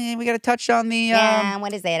touch on the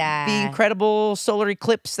what is it? The incredible solar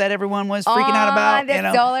eclipse that everyone was freaking out about.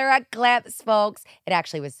 The solar eclipse, folks. It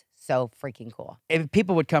actually was so freaking cool. If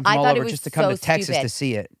people would come from all over just to come to Texas to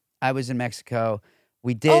see it. I was in Mexico.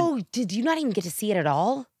 We did. Oh, did you not even get to see it at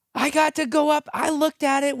all? I got to go up. I looked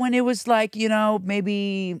at it when it was like,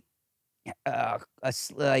 maybe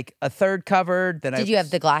like a third covered. Did you have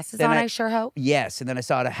the glasses on, I sure hope? Yes. And then I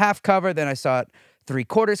saw it a half covered. Then I saw it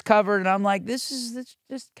 3/4 covered. And I'm like, this is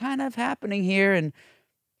just kind of happening here. And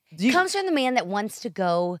comes from the man that wants to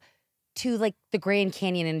go to like the Grand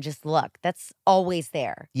Canyon and just look. That's always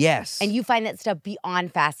there. Yes. And you find that stuff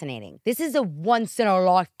beyond fascinating. This is a once in a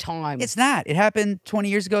lifetime. It's not. It happened 20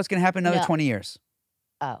 years ago. It's going to happen another 20 years.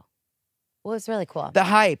 Oh. Well, it's really cool. The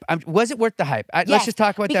hype. Was it worth the hype? Yes, let's just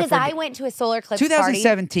talk about that. Because I went to a solar eclipse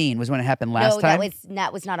 2017 was when it happened last time. No,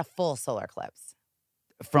 that was not a full solar eclipse.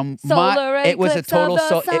 It was a total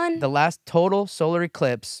sun. the last total solar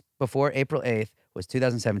eclipse before April 8th was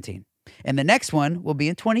 2017. And the next one will be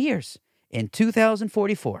in 20 years, in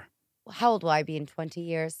 2044. How old will I be in 20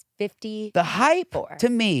 years? 50? The hype, to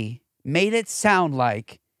me, made it sound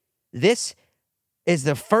like this is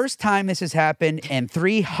the first time this has happened in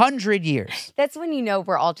 300 years. That's when you know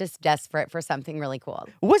we're all just desperate for something really cool.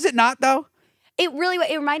 Was it not, though? It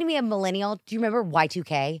reminded me of Millennial. Do you remember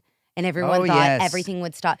Y2K? And everyone thought everything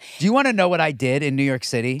would stop. Do you want to know what I did in New York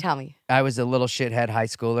City? Tell me. I was a little shithead high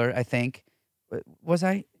schooler, I think. Was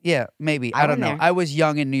I? Yeah, maybe. I don't know. There. I was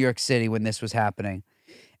young in New York City when this was happening.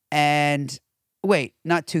 And wait,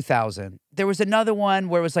 not 2000. There was another one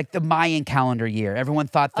where it was like the Mayan calendar year. Everyone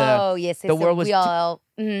thought the world was...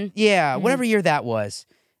 whatever year that was.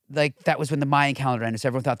 Like, that was when the Mayan calendar ended, so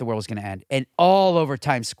everyone thought the world was going to end. And all over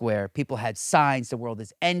Times Square, people had signs, the world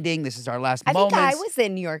is ending, this is our last moment. I think I was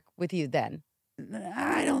in New York with you then.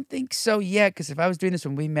 I don't think so yet, because if I was doing this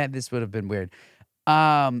when we met, this would have been weird.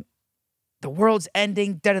 The world's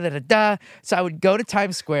ending, da-da-da-da-da. So I would go to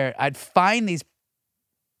Times Square, I'd find these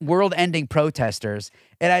world-ending protesters,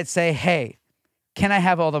 and I'd say, hey, can I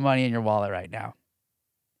have all the money in your wallet right now?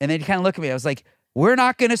 And they'd kind of look at me. I was like, we're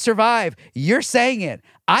not going to survive. You're saying it.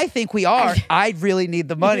 I think we are. I really need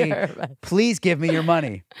the money. Please give me your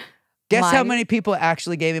money. Guess how many people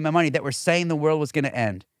actually gave me my money that were saying the world was going to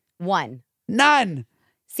end? One. None.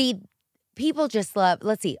 See, people just love,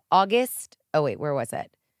 let's see, August. Oh, wait, where was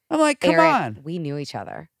it? I'm like, come on. We knew each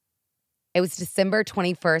other. It was December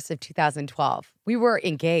 21st of 2012. We were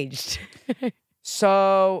engaged.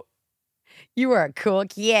 So. You were a cool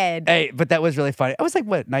kid. Hey, but that was really funny. I was like,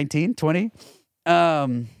 what, 19, 20?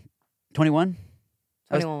 21? 21.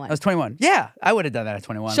 I was 21. Yeah, I would have done that at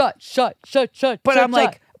 21. Shut. But I'm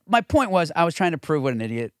like, my point was, I was trying to prove what an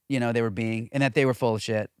idiot, they were being, and that they were full of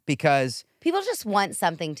shit, because people just want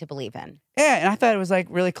something to believe in. Yeah, and I thought it was like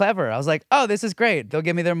really clever. I was like, oh, this is great. They'll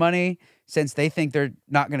give me their money since they think they're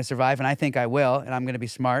not going to survive, and I think I will, and I'm going to be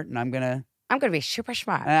smart, and I'm going to be super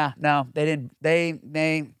smart. No, they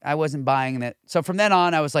didn't. I wasn't buying it. So from then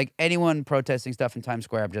on, I was like, anyone protesting stuff in Times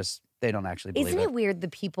Square, they don't actually believe it. Isn't it weird, the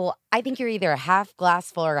people, I think you're either a half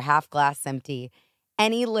glass full or a half glass empty.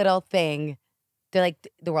 Any little thing, they're like,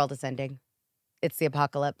 the world is ending. It's the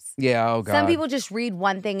apocalypse. Yeah, oh God. Some people just read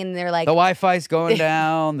one thing and they're like, the Wi-Fi's going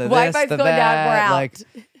down, the Wi-Fi's this, the going that. down, we're out. Like,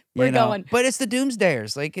 we're going. But it's the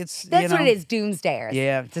Doomsdayers. Like, That's what it is, Doomsdayers.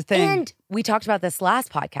 Yeah, it's a thing. And we talked about this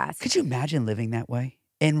last podcast. Could you imagine living that way?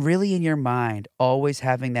 And really in your mind, always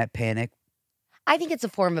having that panic? I think it's a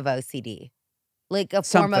form of OCD. Like a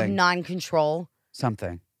form of non-control.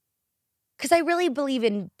 Something. Because I really believe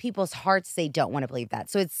in people's hearts, they don't want to believe that.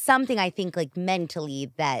 So it's something I think like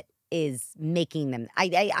mentally that is making them.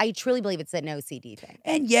 I truly believe it's an OCD thing.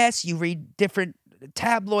 And yes, you read different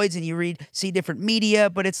tabloids and you see different media,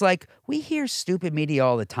 but it's like, we hear stupid media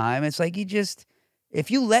all the time. It's like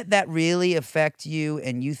if you let that really affect you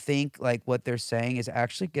and you think like what they're saying is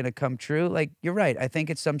actually going to come true, like you're right. I think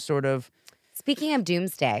it's some sort of... Speaking of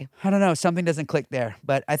doomsday. I don't know. Something doesn't click there,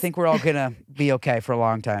 but I think we're all going to be okay for a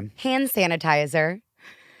long time. Hand sanitizer.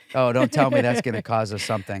 Oh, don't tell me that's going to cause us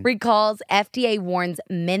something. Recalls FDA warns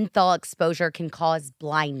menthol exposure can cause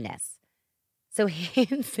blindness. So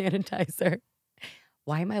hand sanitizer.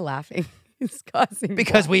 Why am I laughing? It's causing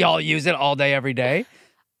because we all use it all day, every day.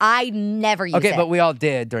 I never use it. Okay, but we all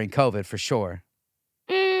did during COVID for sure.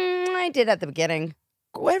 I did at the beginning.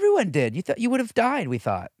 Well, everyone did. You thought you would have died, we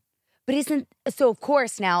thought. But so of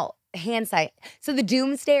course now, so the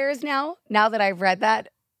Doomsdayers now that I've read that,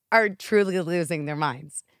 are truly losing their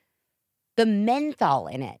minds. The menthol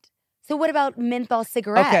in it. So what about menthol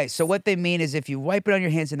cigarettes? Okay, so what they mean is if you wipe it on your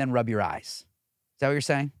hands and then rub your eyes. Is that what you're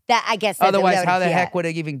saying? That I guess. Otherwise, how the heck would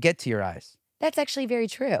it even get to your eyes? That's actually very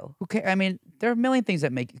true. Okay, I mean, there are a million things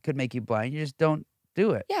that could make you blind. You just don't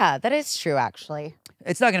do it. Yeah, that is true, actually.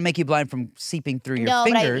 It's not going to make you blind from seeping through your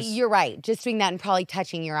fingers. But you're right. Just doing that and probably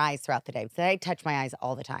touching your eyes throughout the day. So I touch my eyes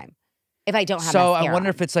all the time. If I don't have So mascara I wonder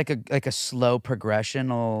on. if it's like a slow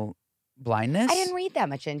progressional blindness? I didn't read that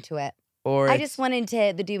much into it. Or I just went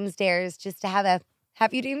into the Doomsdayers just to have a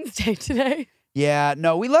happy Doomsday today. Yeah,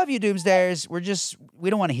 no, we love you, Doomsdayers. We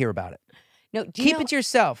don't want to hear about it. No, Keep it to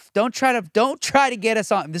yourself. Don't try to get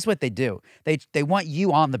us on. This is what they do. They want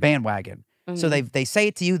you on the bandwagon. So they say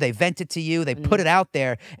it to you, they vent it to you, they put it out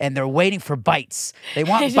there, and they're waiting for bites. They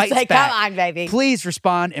want Just bites like, back. come on, baby. Please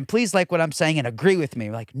respond and please like what I'm saying and agree with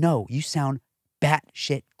me. Like, no, you sound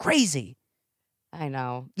batshit crazy. I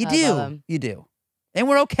know. You I do. love 'em. You do. And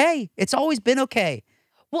we're okay. It's always been okay.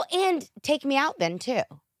 Well, and take me out then too.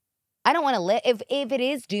 I don't want to live. If it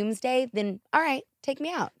is Doomsday, then all right, take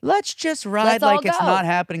me out. Let's just ride Let's all like it's go. not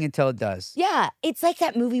happening until it does. Yeah, it's like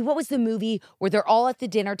that movie. What was the movie where they're all at the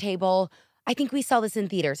dinner table? I think we saw this in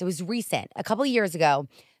theaters. It was recent, a couple of years ago.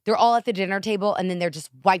 They're all at the dinner table and then they're just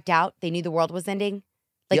wiped out. They knew the world was ending.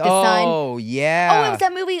 Like the sun. Oh, yeah. Oh, it was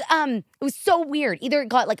that movie. It was so weird. Either it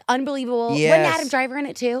got like unbelievable. Yes. Wasn't Adam Driver in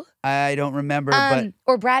it too? I don't remember, but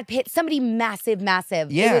Or Brad Pitt. Somebody massive.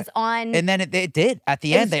 Yeah. It was on. and then it did. At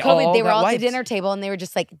the it end, was they COVID. all They were got all at wiped. the dinner table and they were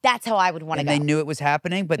just like, "That's how I would want to And go." they knew it was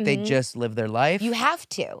happening, but they just lived their life. You have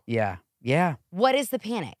to. Yeah. Yeah. What is the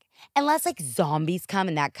panic? Unless like zombies come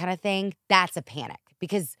and that kind of thing, that's a panic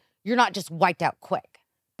because you're not just wiped out quick.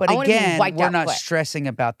 But I wanna be again, wiped we're out not quick. stressing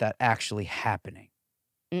about that actually happening.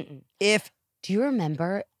 Mm-mm. Do you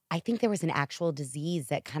remember? I think there was an actual disease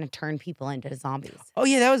that kind of turned people into zombies. Oh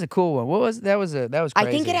yeah, that was a cool one. What was that? Was crazy. I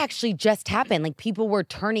think it actually just happened. Like people were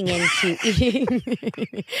turning into eating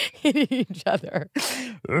each other.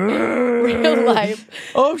 Real life.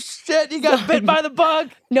 Oh shit! You got bit by the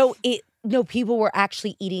bug. No, people were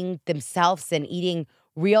actually eating themselves and eating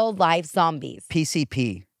real life zombies.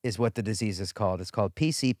 PCP is what the disease is called. It's called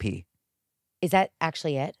PCP. Is that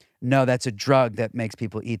actually it? No, that's a drug that makes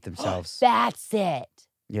people eat themselves. That's it.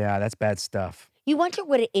 Yeah, that's bad stuff. You wonder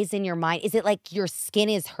what it is in your mind. Is it like your skin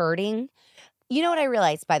is hurting? You know what I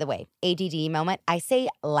realized, by the way, ADD moment? I say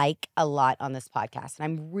like a lot on this podcast, and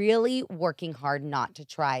I'm really working hard not to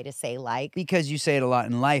try to say like. Because you say it a lot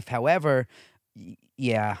in life. However,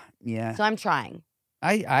 yeah. So I'm trying.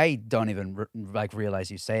 I don't even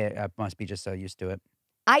realize you say it. I must be just so used to it.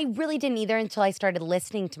 I really didn't either until I started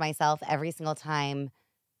listening to myself every single time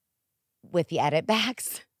with the edit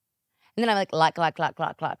backs. And then I'm like,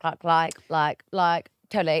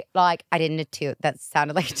 totally, like, I didn't toot. That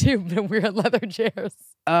sounded like two weird leather chairs.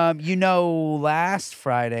 Last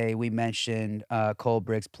Friday we mentioned Cole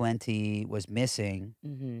Briggs Plenty was missing.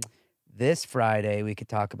 Mm-hmm. This Friday we could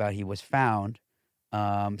talk about he was found.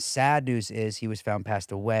 Sad news is he was found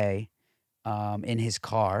passed away in his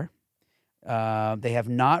car. They have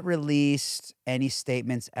not released any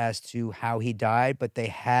statements as to how he died, but they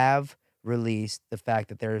have released the fact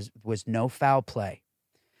that there was no foul play.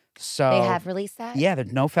 So they have released that? Yeah,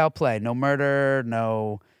 there's no foul play, no murder,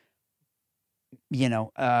 no,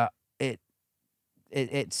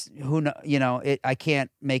 it's who know, I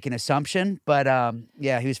can't make an assumption, but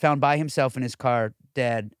yeah, he was found by himself in his car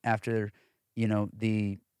dead after,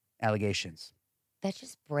 the allegations. That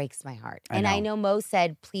just breaks my heart. I I know Mo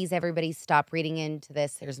said, please, everybody stop reading into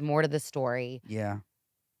this. There's more to the story. Yeah.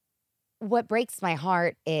 What breaks my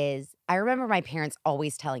heart is I remember my parents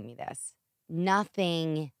always telling me this.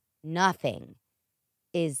 Nothing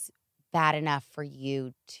is bad enough for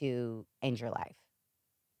you to end your life.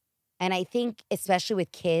 And I think, especially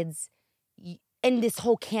with kids, and this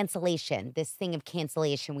whole cancellation, this thing of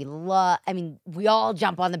cancellation, we all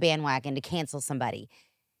jump on the bandwagon to cancel somebody.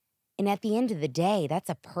 And at the end of the day, that's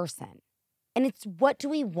a person. And it's, what do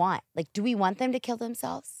we want? Like, do we want them to kill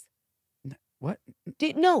themselves? What?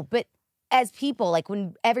 No, but as people, like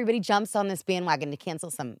when everybody jumps on this bandwagon to cancel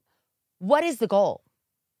some, what is the goal?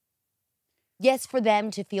 Yes, for them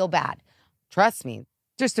to feel bad. Trust me.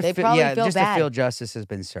 Just to They feel, probably yeah, feel just bad. to feel justice has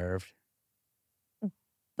been served.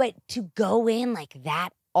 But to go in like that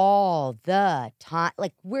all the time,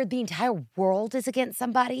 like where the entire world is against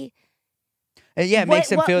somebody. Yeah, it makes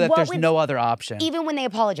them feel that there's would- no other option. Even when they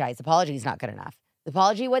apologize, apology is not good enough. The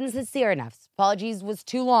apology wasn't sincere enough. Apologies was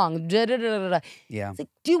too long. Yeah. It's like,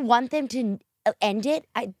 do you want them to end it?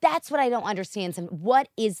 That's what I don't understand. What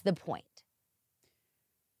is the point?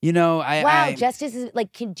 Justice is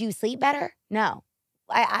like, do you sleep better? No.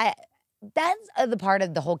 That's the part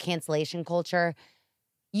of the whole cancellation culture.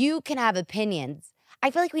 You can have opinions.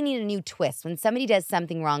 I feel like we need a new twist. When somebody does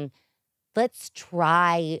something wrong, let's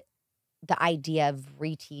try the idea of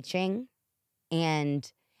reteaching.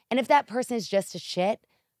 And if that person is just a shit,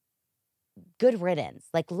 good riddance.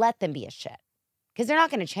 Like, let them be a shit. Because they're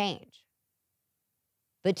not going to change.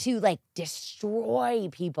 But to, like, destroy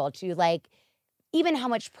people, to, like, even how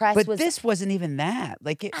much press But was... this wasn't even that.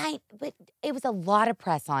 Like, but it was a lot of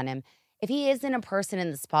press on him. if he isn't a person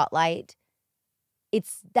in the spotlight,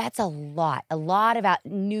 that's a lot. A lot of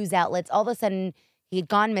news outlets. All of a sudden, he had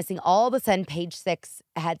gone missing. All of a sudden, Page Six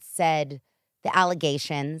had said the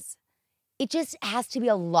allegations. It just has to be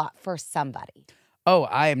a lot for somebody. Oh,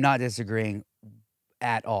 I am not disagreeing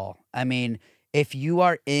at all. I mean, if you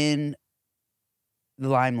are in the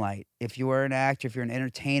limelight, if you are an actor, if you're an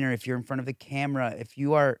entertainer, if you're in front of the camera, if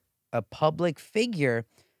you are a public figure,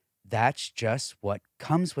 that's just what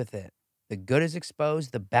comes with it. The good is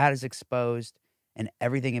exposed, the bad is exposed, and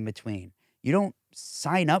everything in between. You don't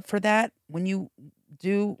sign up for that when you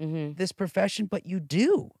do this profession, but you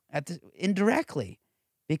do indirectly,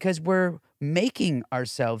 because we're making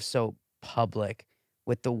ourselves so public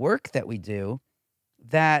with the work that we do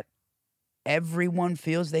that everyone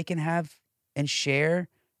feels they can have and share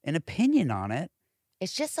an opinion on it.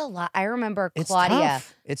 It's just a lot. I remember Claudia.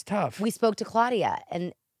 It's tough. We spoke to Claudia,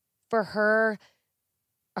 and for her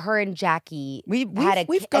and Jackie we've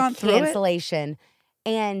a gone through cancellation,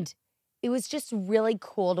 and it was just really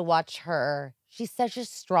cool to watch her. She's such a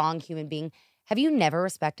strong human being. Have you never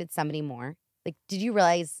respected somebody more? Like, did you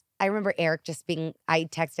realize? I remember Eric I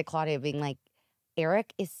texted Claudia being like,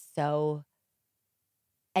 Eric is so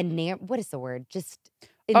what is the word? Just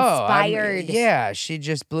inspired. Yeah, she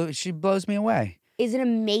blows me away. Is an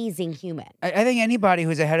amazing human. I think anybody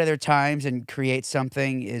who's ahead of their times and creates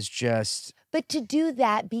something is just... But to do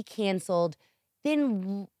that, be canceled,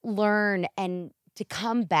 then learn and to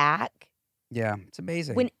come back. Yeah, it's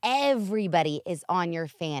amazing. When everybody is on your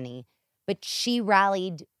fanny. But she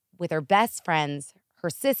rallied with her best friends, her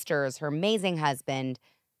sisters, her amazing husband,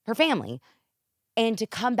 her family. And to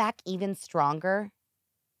come back even stronger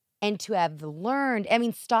and to have learned. I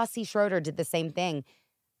mean, Stassi Schroeder did the same thing.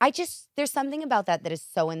 There's something about that is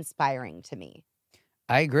so inspiring to me.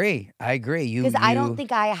 I agree. Because I don't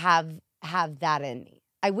think I have that in me.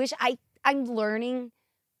 I wish I'm learning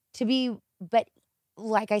to be, but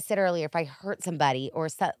like I said earlier, if I hurt somebody or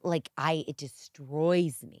it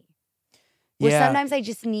destroys me. Where sometimes I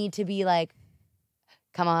just need to be like,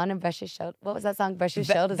 come on and brush your shoulder. What was that song? Brush your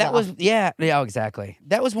shoulders off. Yeah, exactly.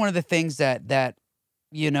 That was one of the things that Dan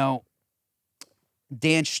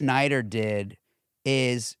Schneider did,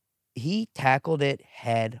 is he tackled it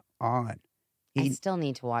head on. I still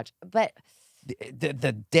need to watch, but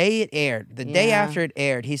the day it aired, day after it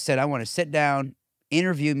aired, he said, I want to sit down,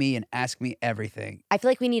 interview me, and ask me everything. I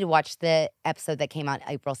feel like we need to watch the episode that came out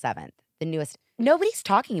April 7th, the newest. Nobody's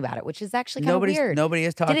talking about it, which is actually kind of weird. Nobody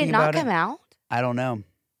is talking about it. Did it not come out? I don't know.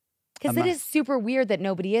 Because it is super weird that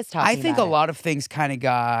nobody is talking about it. I think a lot of things kind of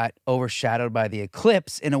got overshadowed by the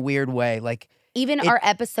eclipse in a weird way. Like, even our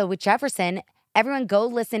episode with Jefferson, everyone go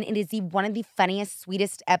listen. It is one of the funniest,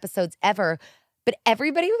 sweetest episodes ever. But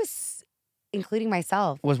everybody was, including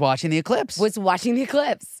myself, was watching the eclipse.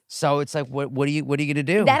 So it's like, what are you going to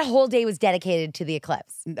do? That whole day was dedicated to the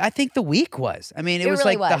eclipse. I think the week was. I mean, it was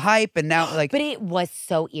really like the hype, and now like. But it was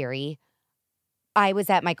so eerie. I was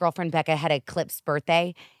at my girlfriend Becca had an eclipse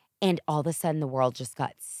birthday, and all of a sudden the world just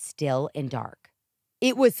got still and dark.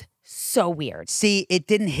 It was so weird. See, it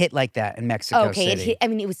didn't hit like that in Mexico City.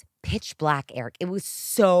 It was pitch black, Eric. It was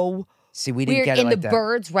so we didn't weird. get it like that. And the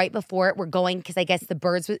birds right before it were going, because I guess the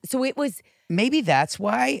birds so it was. Maybe that's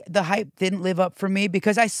why the hype didn't live up for me,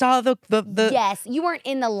 because I saw the Yes, you weren't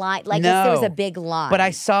in the line. Like, no, there was a big line. But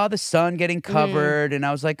I saw the sun getting covered, and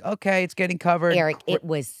I was like, okay, it's getting covered. Eric, it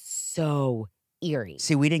was so eerie.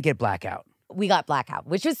 See, we didn't get blackout. We got blackout,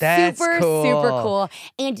 which was That's super cool. cool.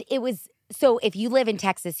 And it was, so if you live in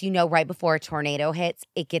Texas, right before a tornado hits,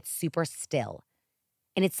 it gets super still.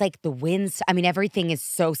 And it's like the winds, I mean, everything is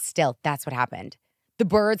so still. That's what happened. The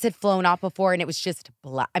birds had flown off before, and it was just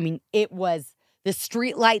black. I mean, it was, the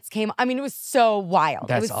street lights came. I mean, it was so wild.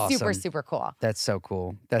 That's it was awesome. super, super cool. That's so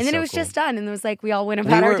cool. And then it was just done. And it was like, we all went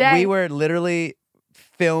about our day. We were literally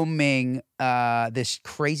filming this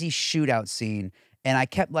crazy shootout scene. And I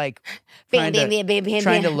kept like trying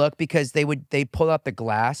to look, because they pull out the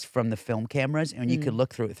glass from the film cameras, and you could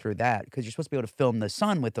look through that, because you're supposed to be able to film the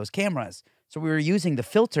sun with those cameras. So we were using the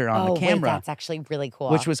filter on the camera. Wait, that's actually really cool.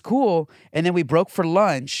 Which was cool. And then we broke for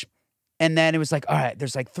lunch, and then it was like, all right,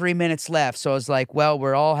 there's like 3 minutes left. So I was like, well,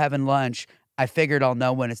 we're all having lunch. I figured I'll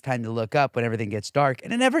know when it's time to look up when everything gets dark,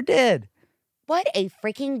 and it never did. What a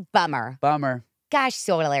freaking bummer. Gosh,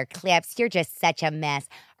 Solar Eclipse, you're just such a mess.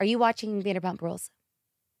 Are you watching Vanderpump Rules?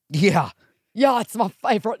 Yeah. Yeah, it's my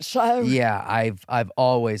favorite show. Yeah, I've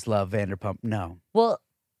always loved Vanderpump. No. Well,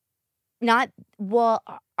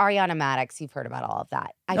 Ariana Madix, you've heard about all of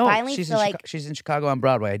that. I finally feel like she's in Chicago on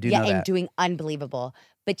Broadway. I do know that. Yeah, and doing unbelievable.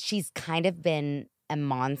 But she's kind of been a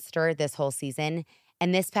monster this whole season.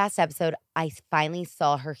 And this past episode, I finally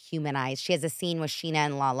saw her humanize. She has a scene with Sheena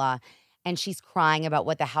and Lala, and she's crying about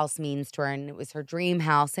what the house means to her, and it was her dream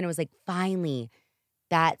house. And it was like, finally,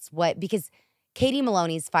 that's what, because Katie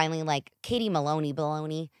Maloney's finally like, Katie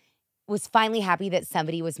Maloney was finally happy that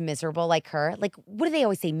somebody was miserable like her. Like, what do they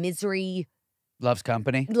always say? Misery Loves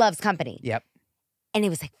company. loves company. Yep. And it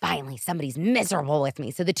was like, finally, somebody's miserable with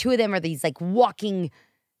me. So the two of them are these like walking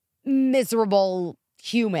miserable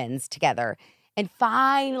humans together. And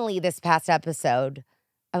finally, this past episode,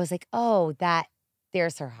 I was like, oh,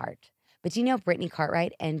 there's her heart. But do you know Brittany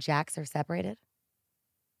Cartwright and Jax are separated?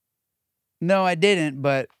 No, I didn't,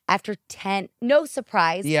 but After 10, no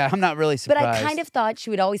surprise. yeah, I'm not really But surprised. I kind of thought she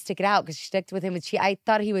would always stick it out because she stuck with him. I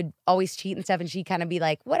thought he would always cheat and stuff, and she'd kind of be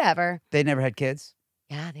like, whatever. They never had kids?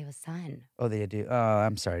 Yeah, they have a son. Oh, they do. Oh,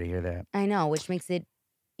 I'm sorry to hear that. I know, which makes it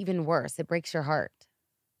even worse. It breaks your heart.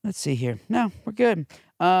 Let's see here. No, we're good.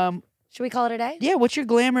 Should we call it a day? Yeah, what's your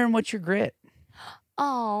glamour and what's your grit?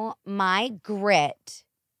 Oh, my grit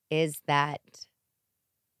is that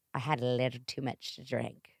I had a little too much to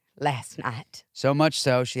drink last night. So much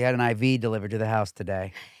so, she had an IV delivered to the house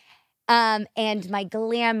today. And my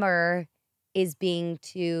glamour was being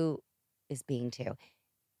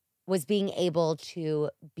able to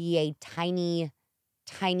be a tiny,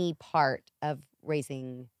 tiny part of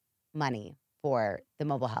raising money for the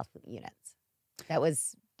mobile health units. That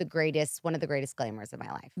was one of the greatest glamours of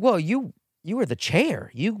my life. Well, you were the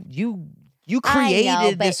chair. You I know,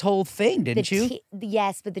 created but this whole thing, didn't you?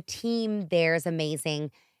 Yes, but the team there is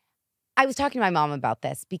amazing. I was talking to my mom about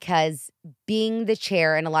this because being the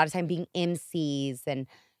chair and a lot of time being MCs, and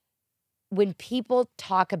when people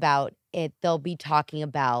talk about it, they'll be talking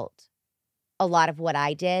about a lot of what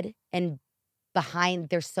I did. And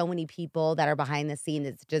there's so many people that are behind the scene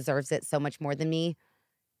that deserves it so much more than me.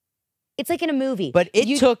 It's like in a movie. But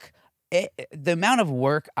the amount of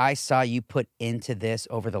work I saw you put into this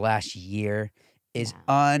over the last year is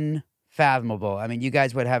unfathomable. I mean, you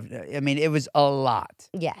guys would have, it was a lot.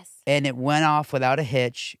 Yes. And it went off without a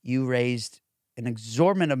hitch. You raised an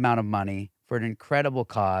exorbitant amount of money for an incredible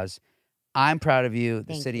cause. I'm proud of you.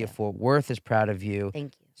 The city of Fort Worth is proud of you.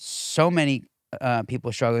 Thank you. So many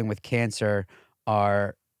people struggling with cancer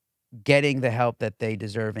are getting the help that they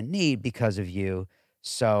deserve and need because of you.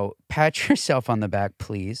 So pat yourself on the back,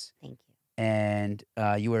 please. Thank you. And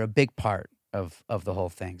you were a big part of the whole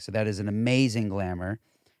thing. So that is an amazing glamour.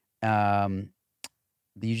 Did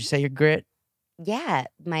you just say your grit? Yeah,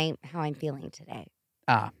 how I'm feeling today.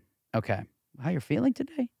 Ah, okay. How you're feeling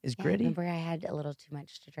today is gritty? Remember, I had a little too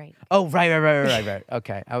much to drink. Oh, right.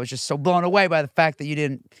 Okay. I was just so blown away by the fact that you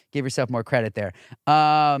didn't give yourself more credit there.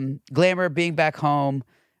 Glamour, being back home,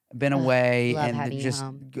 been away, love and having you just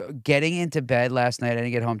home. getting into bed last night. I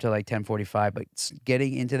didn't get home till like 10:45, but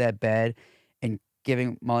getting into that bed and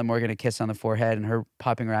giving Molly Morgan a kiss on the forehead and her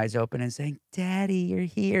popping her eyes open and saying, "Daddy, you're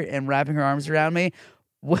here," and wrapping her arms around me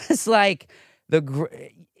was like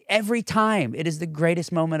every time. It is the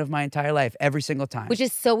greatest moment of my entire life, every single time. Which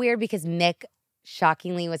is so weird because Mick,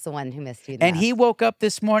 shockingly, was the one who missed you. And he woke up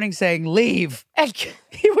this morning saying, "Leave."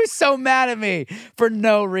 He was so mad at me for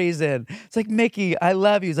no reason. It's like, "Mickey, I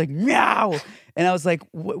love you." He's like, "Meow." And I was like,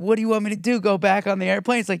 "What do you want me to do? Go back on the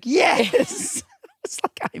airplane?" It's like, "Yes." It's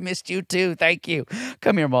like, "I missed you too. Thank you.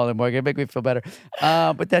 Come here, Molly Morgan. Make me feel better."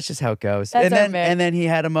 But that's just how it goes. That's and then he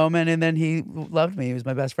had a moment, and then he loved me. He was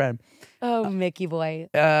my best friend. Oh, Mickey boy.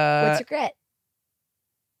 What's your grit?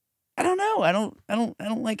 I don't know. I don't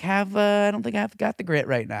think I've got the grit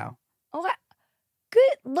right now. Oh,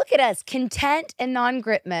 good. Look at us, content and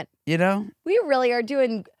non-gritment. You know? We really are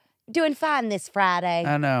doing fine this Friday.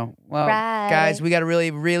 I know. Well, guys, we got a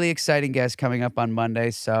really, really exciting guest coming up on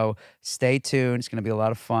Monday, so stay tuned. It's going to be a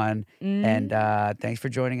lot of fun. And thanks for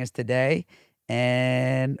joining us today.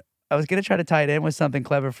 And I was going to try to tie it in with something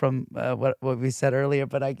clever from what we said earlier,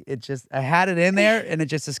 but I had it in there and it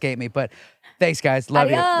just escaped me. But thanks, guys. Love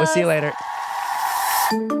you. We'll see you later.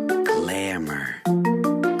 Glamour.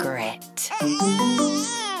 Grit.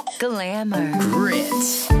 Glamour.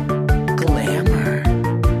 Grit.